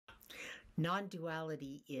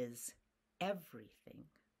Non-duality is everything.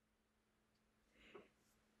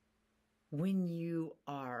 When you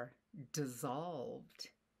are dissolved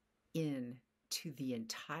into the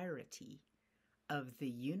entirety of the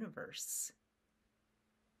universe,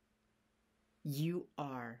 you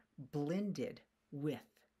are blended with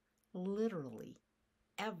literally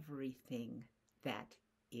everything that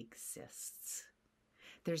exists.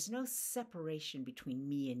 There's no separation between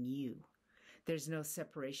me and you. There's no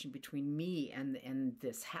separation between me and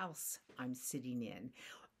this house I'm sitting in,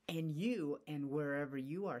 and you and wherever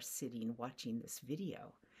you are sitting watching this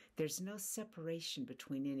video. There's no separation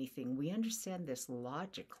between anything. We understand this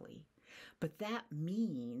logically, but that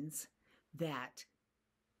means that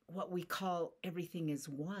what we call everything is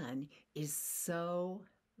one is so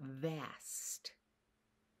vast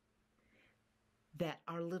that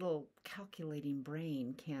our little calculating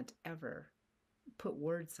brain can't ever put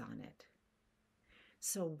words on it.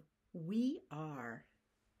 So we are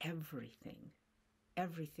everything.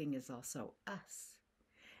 Everything is also us.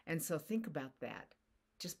 And so think about that.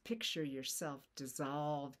 Just picture yourself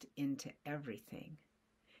dissolved into everything.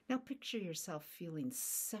 Now picture yourself feeling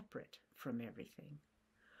separate from everything.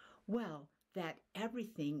 Well, that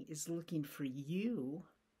everything is looking for you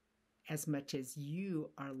as much as you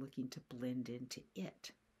are looking to blend into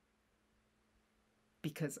it.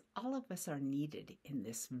 Because all of us are needed in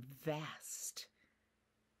this vast,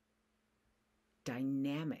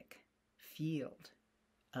 dynamic field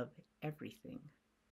of everything.